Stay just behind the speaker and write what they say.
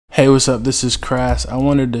Hey, what's up? This is Crass. I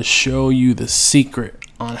wanted to show you the secret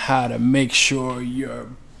on how to make sure your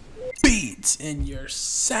beats and your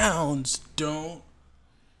sounds don't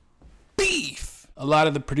beef. A lot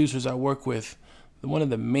of the producers I work with, one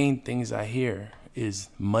of the main things I hear is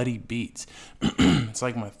muddy beats. It's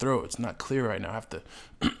like my throat. It's not clear right now. I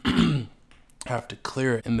have to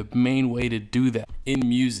clear it. And the main way to do that in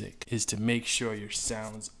music is to make sure your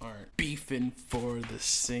sounds aren't beefing for the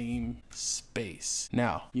same space.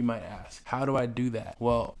 Now, you might ask, how do I do that?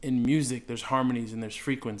 Well, in music, there's harmonies and there's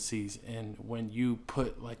frequencies. And when you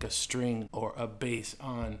put like a string or a bass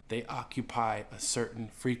on, they occupy a certain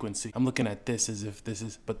frequency. I'm looking at this as if this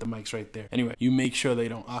is, but the mic's right there. Anyway, you make sure they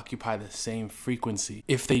don't occupy the same frequency.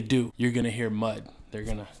 If they do, you're gonna hear mud. They're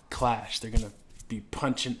gonna clash. They're gonna be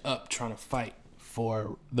punching up, trying to fight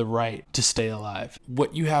for the right to stay alive.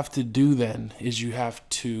 What you have to do then is you have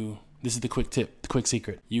to, this is the quick tip, the quick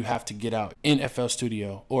secret. You have to get out in FL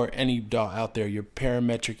Studio or any DAW out there, your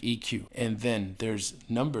parametric EQ. And then there's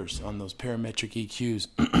numbers on those parametric EQs.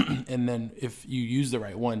 And then if you use the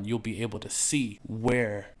right one, you'll be able to see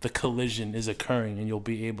where the collision is occurring and you'll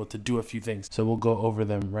be able to do a few things. So we'll go over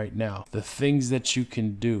them right now. The things that you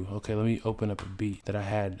can do. Okay, let me open up a beat that I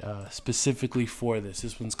had specifically for this.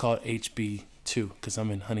 This one's called HB2 because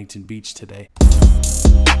I'm in Huntington Beach today.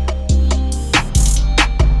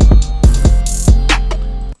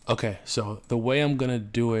 Okay, so the way I'm gonna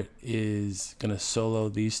do it is gonna solo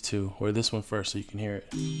these two, or this one first so you can hear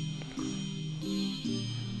it.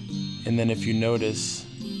 And then if you notice,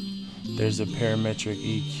 there's a parametric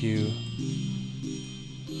EQ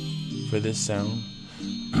for this sound.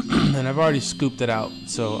 And I've already scooped it out,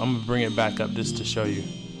 so I'm gonna bring it back up just to show you.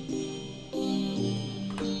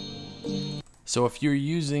 So if you're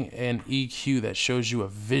using an EQ that shows you a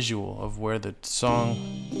visual of where the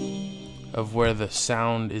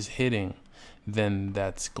sound is hitting, then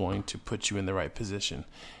that's going to put you in the right position.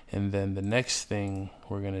 And then the next thing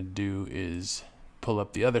we're gonna do is pull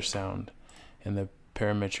up the other sound and the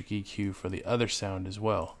parametric EQ for the other sound as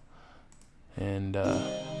well. And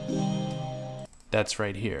that's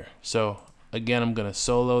right here. So again, I'm gonna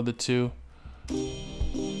solo the two.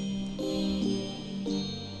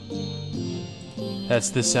 That's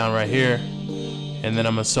this sound right here. And then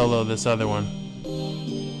I'm gonna solo this other one.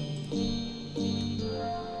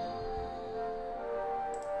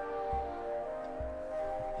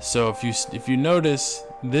 So if you notice,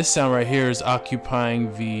 this sound right here is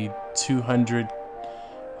occupying the 200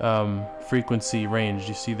 frequency range.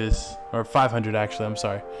 You see this, or 500 actually, I'm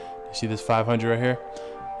sorry. You see this 500 right here?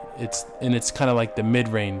 It's kind of like the mid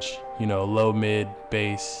range, you know, low, mid,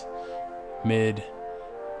 bass, mid.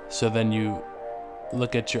 So then you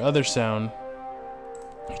look at your other sound,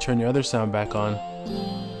 you turn your other sound back on,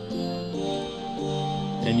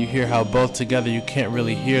 and you hear how both together you can't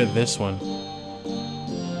really hear this one.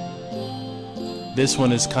 This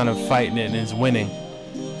one is kind of fighting it and is winning.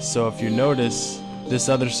 So if you notice, this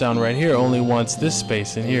other sound right here only wants this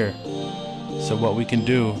space in here. So what we can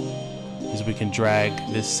do is we can drag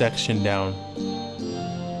this section down.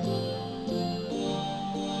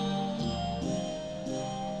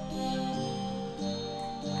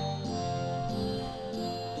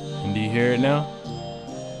 And do you hear it now?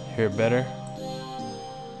 Hear it better?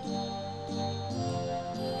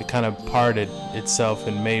 It kind of parted itself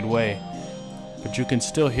and made way. But you can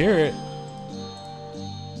still hear it.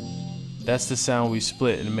 That's the sound we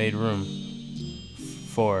split and made room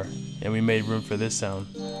for. And we made room for this sound,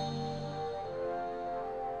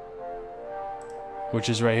 which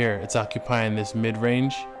is right here. It's occupying this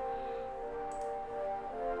mid-range.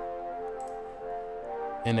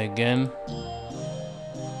 And again,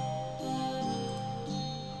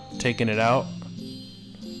 taking it out.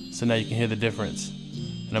 So now you can hear the difference.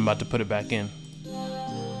 And I'm about to put it back in.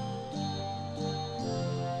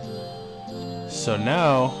 So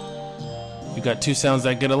now you got two sounds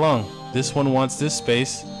that get along. This one wants this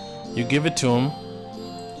space, you give it to him,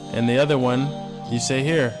 and the other one you say,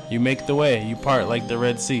 here, you make the way, you part like the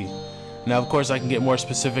Red Sea. Now of course I can get more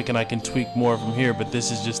specific and I can tweak more from here, but this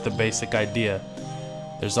is just the basic idea.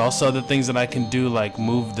 There's also other things that I can do, like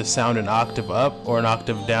move the sound an octave up or an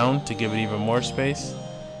octave down to give it even more space.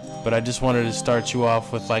 But I just wanted to start you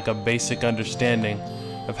off with like a basic understanding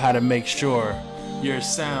of how to make sure your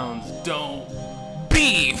sounds don't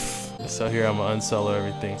beef. So here I'm gonna unsolo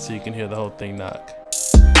everything so you can hear the whole thing knock.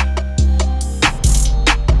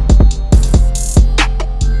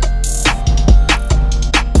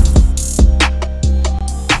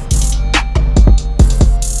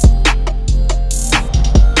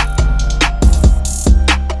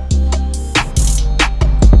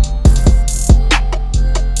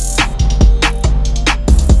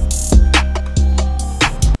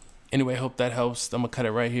 Anyway, hope that helps. I'm gonna cut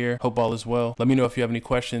it right here. Hope all is well. Let me know if you have any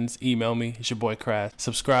questions. Email me. It's your boy Crass.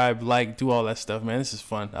 Subscribe, like, do all that stuff, man. This is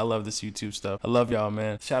fun. I love this YouTube stuff. I love y'all,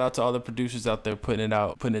 man. Shout out to all the producers out there putting it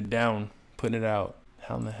out, putting it down, putting it out.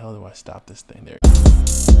 How in the hell do I stop this thing there?